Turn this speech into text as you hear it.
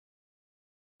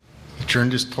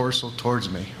turned his torso towards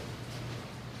me.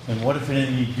 And what, if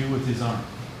anything, did he do with his arm?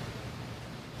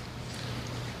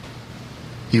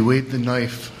 He waved the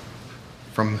knife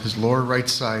from his lower right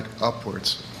side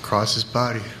upwards across his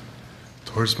body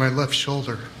towards my left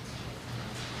shoulder.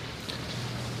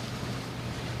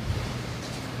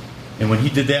 And when he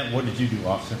did that, what did you do,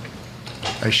 officer?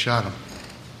 I shot him.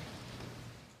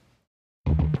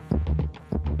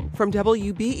 From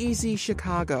WBEZ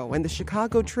Chicago and the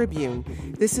Chicago Tribune,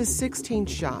 this is 16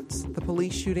 Shots, the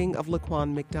police shooting of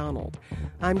Laquan McDonald.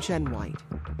 I'm Jen White.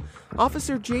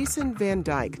 Officer Jason Van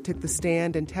Dyke took the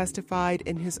stand and testified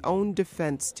in his own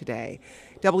defense today.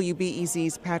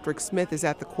 WBEZ's Patrick Smith is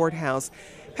at the courthouse.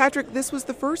 Patrick, this was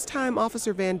the first time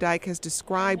Officer Van Dyke has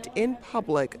described in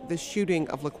public the shooting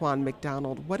of Laquan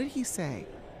McDonald. What did he say?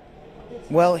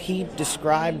 Well, he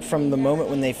described from the moment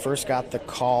when they first got the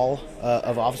call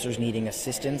of officers needing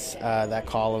assistance, that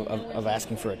call of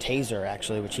asking for a taser,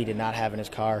 actually, which he did not have in his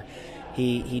car.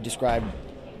 He described,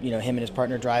 him and his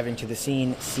partner driving to the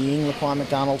scene, seeing Laquan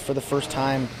McDonald for the first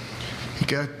time. He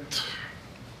got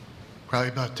probably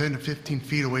about 10 to 15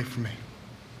 feet away from me.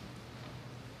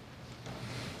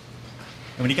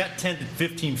 And when he got 10 to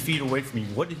 15 feet away from you,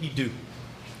 what did he do?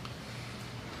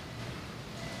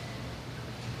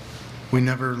 We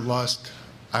never lost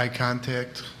eye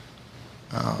contact.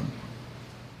 Eyes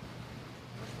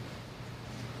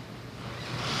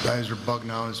were bugging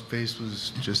out. His face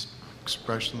was just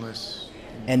expressionless.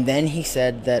 And then he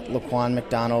said that Laquan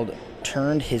McDonald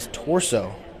turned his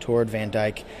torso toward Van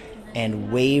Dyke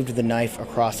and waved the knife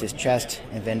across his chest,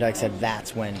 and Van Dyke said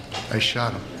that's when I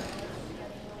shot him.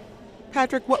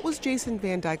 Patrick, what was Jason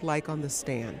Van Dyke like on the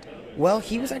stand? Well,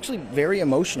 he was actually very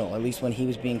emotional, at least when he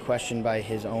was being questioned by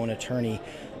his own attorney.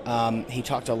 He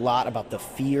talked a lot about the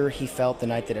fear he felt the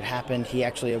night that it happened. He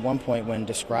actually, at one point, when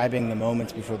describing the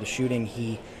moments before the shooting,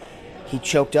 he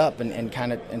choked up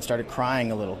and started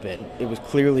crying a little bit. It was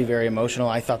clearly very emotional.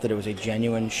 I thought that it was a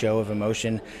genuine show of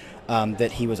emotion,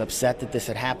 that he was upset that this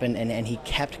had happened, and he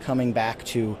kept coming back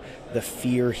to the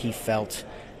fear he felt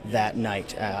that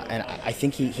night. And I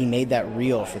think he made that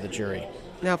real for the jury.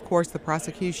 Now, of course, the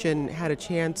prosecution had a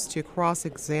chance to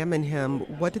cross-examine him.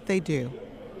 What did they do?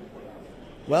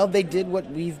 Well, they did what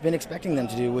we've been expecting them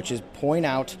to do, which is point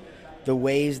out the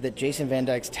ways that Jason Van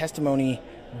Dyke's testimony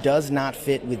does not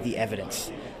fit with the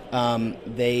evidence.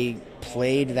 They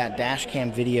played that dash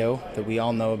cam video that we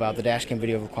all know about, the dash cam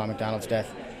video of Laquan McDonald's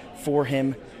death, for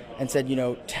him and said,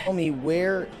 tell me,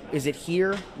 where is it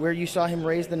here where you saw him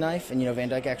raise the knife? And, Van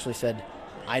Dyke actually said,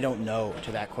 I don't know,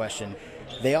 to that question.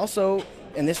 They also,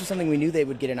 and this was something we knew they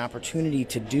would get an opportunity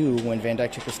to do when Van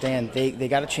Dyke took the stand, they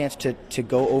got a chance to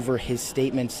go over his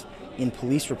statements in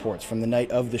police reports from the night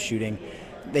of the shooting.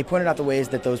 They pointed out the ways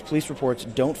that those police reports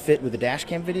don't fit with the dash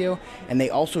cam video, and they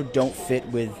also don't fit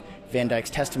with Van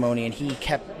Dyke's testimony, and he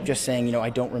kept just saying, I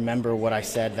don't remember what I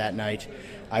said that night.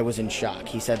 I was in shock.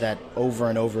 He said that over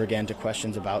and over again to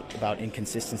questions about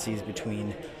inconsistencies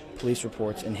between police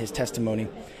reports and his testimony.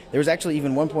 There was actually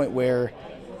even one point where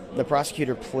the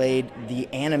prosecutor played the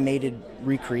animated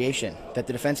recreation that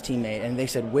the defense team made, and they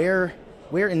said, where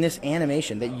in this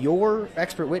animation that your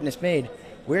expert witness made,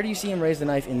 where do you see him raise the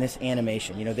knife in this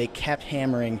animation? They kept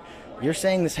hammering, you're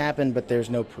saying this happened, but there's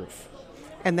no proof.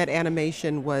 And that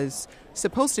animation was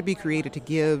supposed to be created to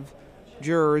give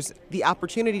jurors the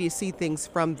opportunity to see things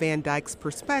from Van Dyke's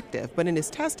perspective. But in his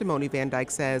testimony, Van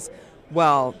Dyke says,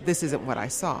 well, this isn't what I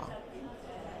saw.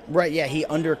 Right, yeah, he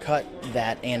undercut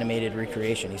that animated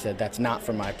recreation. He said, that's not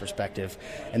from my perspective.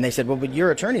 And they said, well, but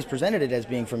your attorneys presented it as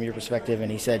being from your perspective.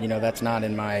 And he said, that's not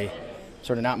in my,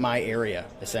 not my area,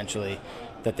 essentially,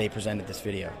 that they presented this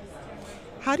video.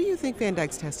 How do you think Van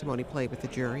Dyke's testimony played with the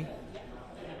jury?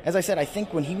 As I said, I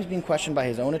think when he was being questioned by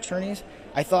his own attorneys,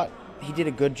 I thought he did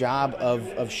a good job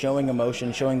of showing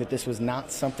emotion, showing that this was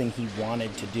not something he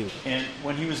wanted to do. And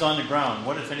when he was on the ground,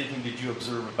 what, if anything, did you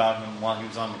observe about him while he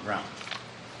was on the ground?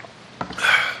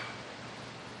 I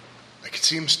could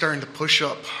see him starting to push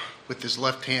up with his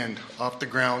left hand off the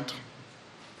ground.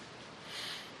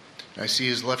 I see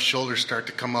his left shoulder start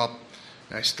to come up,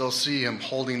 and I still see him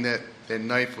holding that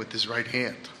knife with his right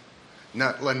hand,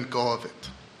 not letting go of it.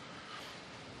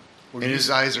 And his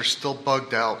eyes are still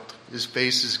bugged out. His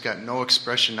face has got no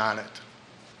expression on it.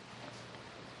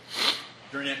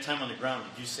 During that time on the ground,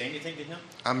 did you say anything to him?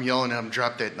 I'm yelling at him,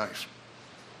 drop that knife.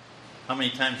 How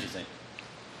many times do you think?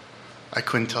 I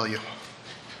couldn't tell you.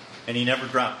 And he never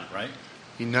dropped it, right?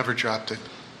 He never dropped it.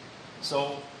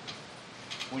 So,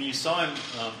 when you saw him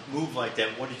move like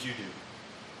that, what did you do?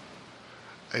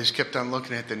 I just kept on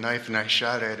looking at the knife and I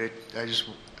shot at it. I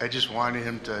just wanted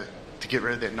him to get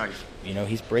rid of that knife.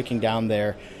 He's breaking down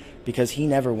there because he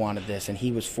never wanted this and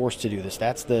he was forced to do this.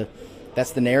 That's the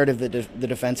narrative that the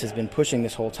defense has been pushing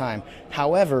this whole time.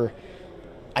 However,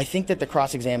 I think that the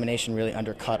cross-examination really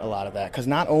undercut a lot of that, because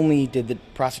not only did the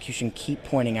prosecution keep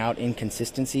pointing out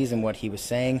inconsistencies in what he was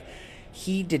saying,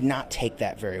 he did not take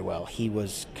that very well. He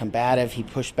was combative. He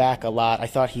pushed back a lot. I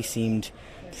thought he seemed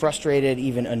frustrated,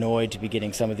 even annoyed to be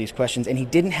getting some of these questions, and he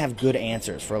didn't have good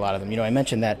answers for a lot of them. You know, I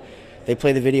mentioned that they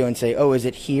play the video and say, oh, is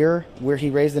it here where he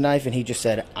raised the knife? And he just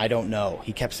said, I don't know.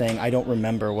 He kept saying, I don't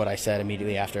remember what I said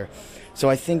immediately after. So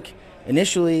I think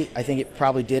initially, it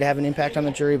probably did have an impact on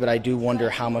the jury, but I do wonder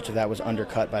how much of that was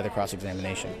undercut by the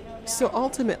cross-examination. So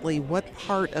ultimately, what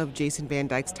part of Jason Van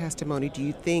Dyke's testimony do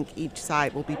you think each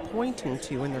side will be pointing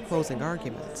to in their closing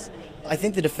arguments? I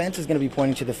think the defense is going to be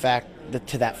pointing to the fact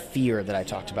to that fear that I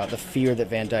talked about, the fear that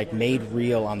Van Dyke made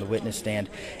real on the witness stand,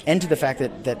 and to the fact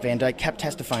that Van Dyke kept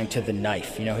testifying to the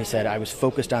knife. You know, he said, I was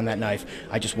focused on that knife.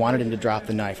 I just wanted him to drop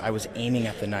the knife. I was aiming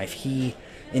at the knife. He,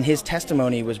 in his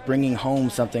testimony, was bringing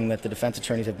home something that the defense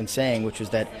attorneys have been saying, which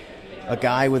was that a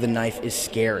guy with a knife is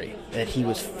scary, that he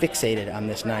was fixated on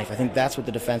this knife. I think that's what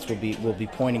the defense will be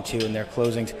pointing to in their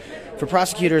closings. For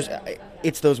prosecutors,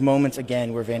 it's those moments,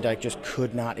 again, where Van Dyke just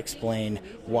could not explain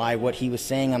why what he was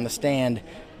saying on the stand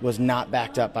was not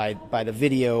backed up by the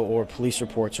video or police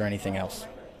reports or anything else.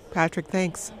 Patrick,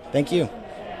 thanks. Thank you.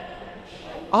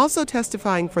 Also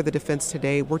testifying for the defense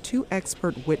today were two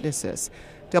expert witnesses.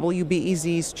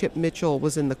 WBEZ's Chip Mitchell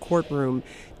was in the courtroom.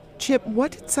 Chip,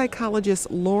 what did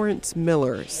psychologist Lawrence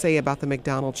Miller say about the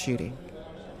McDonald shooting?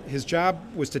 His job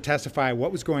was to testify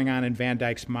what was going on in Van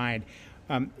Dyke's mind.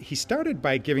 He started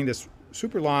by giving this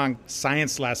super long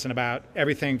science lesson about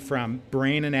everything from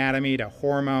brain anatomy to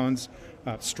hormones,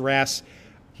 stress.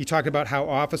 He talked about how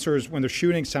officers, when they're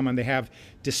shooting someone, they have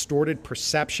distorted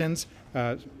perceptions,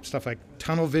 stuff like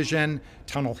tunnel vision,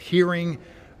 tunnel hearing.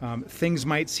 Things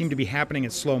might seem to be happening in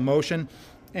slow motion.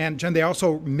 And, Jen, they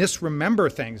also misremember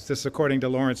things. This is according to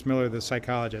Lawrence Miller, the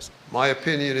psychologist. My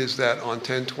opinion is that on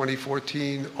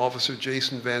 10/20/14, Officer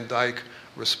Jason Van Dyke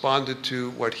responded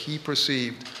to what he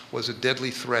perceived was a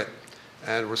deadly threat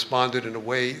and responded in a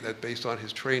way that, based on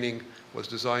his training, was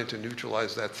designed to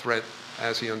neutralize that threat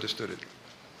as he understood it.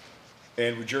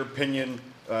 And would your opinion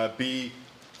be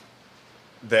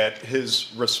that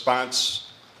his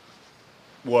response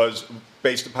was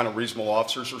based upon a reasonable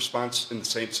officer's response in the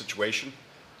same situation?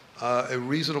 A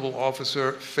reasonable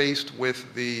officer faced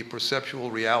with the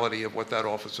perceptual reality of what that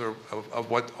officer,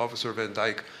 of what Officer Van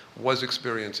Dyke was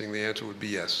experiencing, the answer would be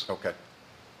yes. Okay.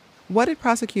 What did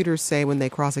prosecutors say when they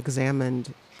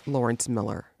cross-examined Lawrence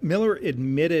Miller? Miller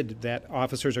admitted that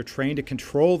officers are trained to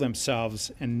control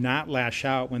themselves and not lash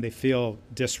out when they feel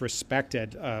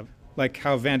disrespected, like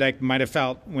how Van Dyke might have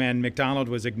felt when McDonald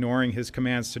was ignoring his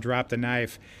commands to drop the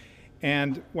knife.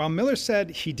 And while Miller said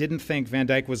he didn't think Van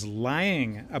Dyke was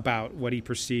lying about what he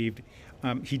perceived,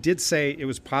 he did say it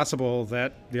was possible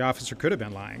that the officer could have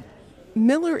been lying.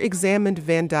 Miller examined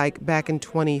Van Dyke back in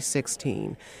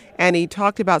 2016, and he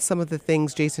talked about some of the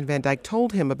things Jason Van Dyke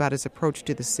told him about his approach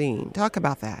to the scene. Talk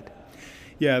about that.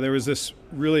 Yeah, there was this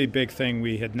really big thing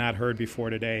we had not heard before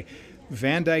today.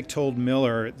 Van Dyke told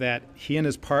Miller that he and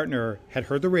his partner had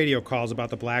heard the radio calls about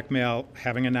the black male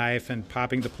having a knife and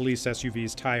popping the police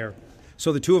SUV's tire.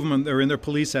 So the two of them, they're in their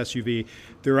police SUV.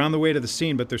 They're on the way to the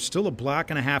scene, but they're still a block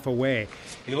and a half away.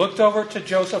 He looked over to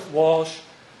Joseph Walsh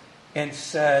and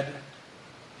said,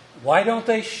 why don't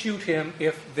they shoot him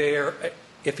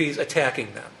if he's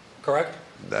attacking them, correct?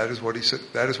 That is what he said.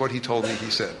 That is what he told me he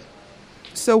said.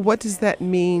 So what does that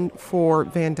mean for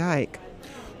Van Dyke?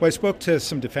 Well, I spoke to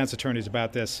some defense attorneys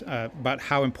about this, about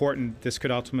how important this could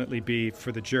ultimately be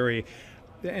for the jury.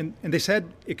 And they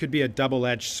said it could be a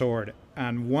double-edged sword.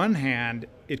 On one hand,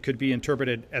 it could be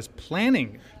interpreted as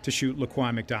planning to shoot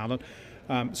Laquan McDonald.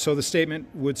 So the statement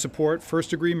would support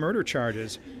first-degree murder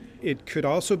charges. It could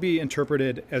also be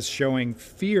interpreted as showing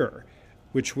fear,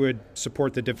 which would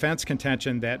support the defense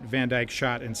contention that Van Dyke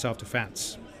shot in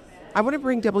self-defense. I want to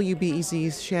bring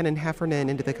WBEZ's Shannon Heffernan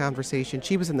into the conversation.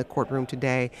 She was in the courtroom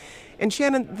today. And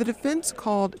Shannon, the defense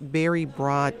called Barry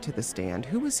Broad to the stand.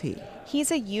 Who was he?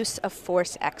 He's a use of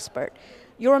force expert.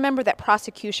 You'll remember that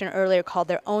prosecution earlier called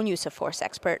their own use of force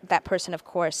expert. That person, of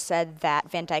course, said that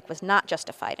Van Dyke was not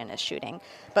justified in his shooting.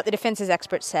 But the defense's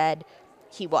expert said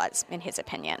he was, in his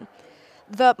opinion.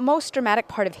 The most dramatic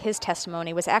part of his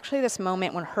testimony was actually this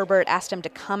moment when Herbert asked him to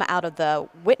come out of the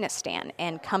witness stand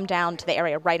and come down to the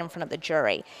area right in front of the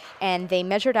jury. And they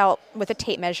measured out with a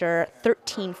tape measure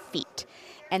 13 feet.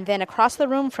 And then across the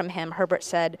room from him, Herbert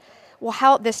said, well,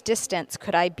 how at this distance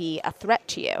could I be a threat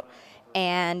to you?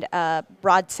 And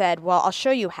Broad said, well, I'll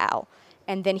show you how.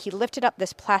 and then he lifted up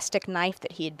this plastic knife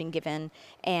that he had been given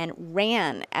and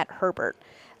ran at Herbert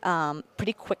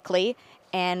pretty quickly.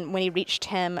 And when he reached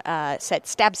him, said,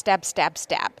 "Stab, stab, stab,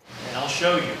 stab." And I'll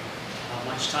show you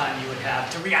how much time you would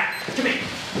have to react to me.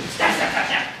 Stab, stab, stab,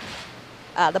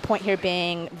 stab. The point here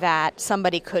being that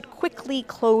somebody could quickly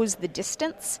close the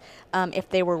distance if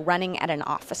they were running at an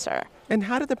officer. And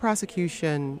how did the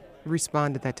prosecution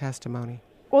respond to that testimony?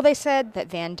 Well, they said that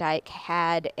Van Dyke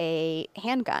had a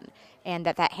handgun and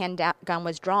that handgun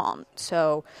was drawn.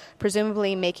 So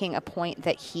presumably making a point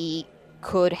that he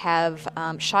could have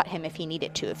shot him if he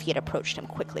needed to, if he had approached him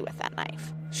quickly with that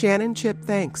knife. Shannon, Chip,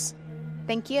 thanks.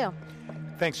 Thank you.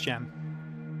 Thanks, Jen.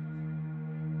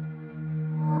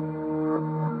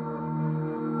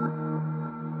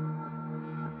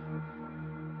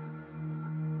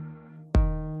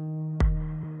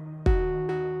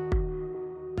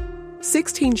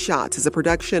 "16 Shots" is a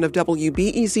production of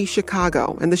WBEZ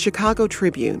Chicago and the Chicago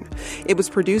Tribune. It was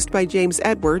produced by James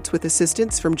Edwards with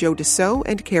assistance from Joe Dussault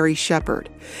and Carrie Shepard.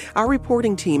 Our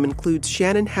reporting team includes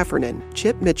Shannon Heffernan,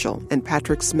 Chip Mitchell, and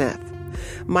Patrick Smith.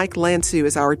 Mike Lansu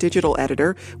is our digital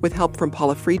editor with help from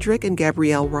Paula Friedrich and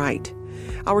Gabrielle Wright.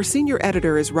 Our senior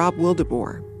editor is Rob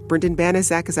Wildeboer. Brendan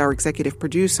Banaszak is our executive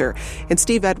producer, and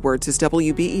Steve Edwards is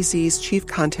WBEZ's chief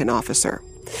content officer.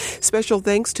 Special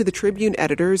thanks to the Tribune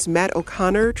editors Matt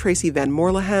O'Connor, Tracy Van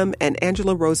Morlehem, and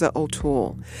Angela Rosa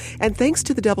O'Toole. And thanks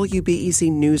to the WBEZ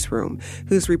newsroom,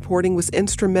 whose reporting was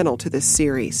instrumental to this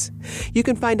series. You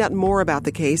can find out more about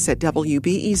the case at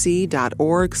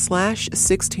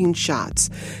wbez.org/16shots.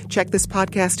 Check this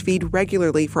podcast feed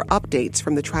regularly for updates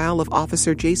from the trial of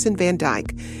Officer Jason Van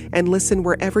Dyke, and listen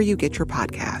wherever you get your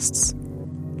podcasts.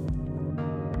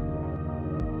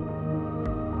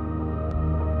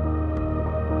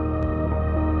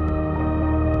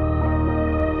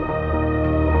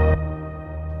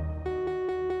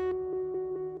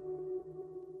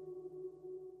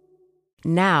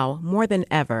 Now, more than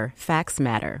ever, facts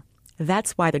matter.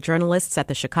 That's why the journalists at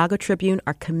the Chicago Tribune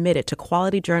are committed to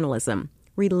quality journalism,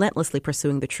 relentlessly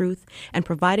pursuing the truth and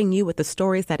providing you with the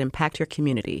stories that impact your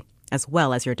community, as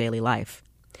well as your daily life.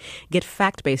 Get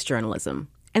fact-based journalism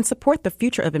and support the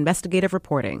future of investigative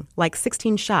reporting, like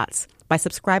 16 Shots, by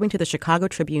subscribing to the Chicago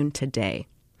Tribune today.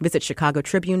 Visit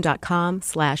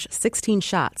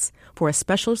chicagotribune.com/16shots for a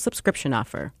special subscription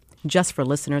offer just for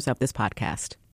listeners of this podcast.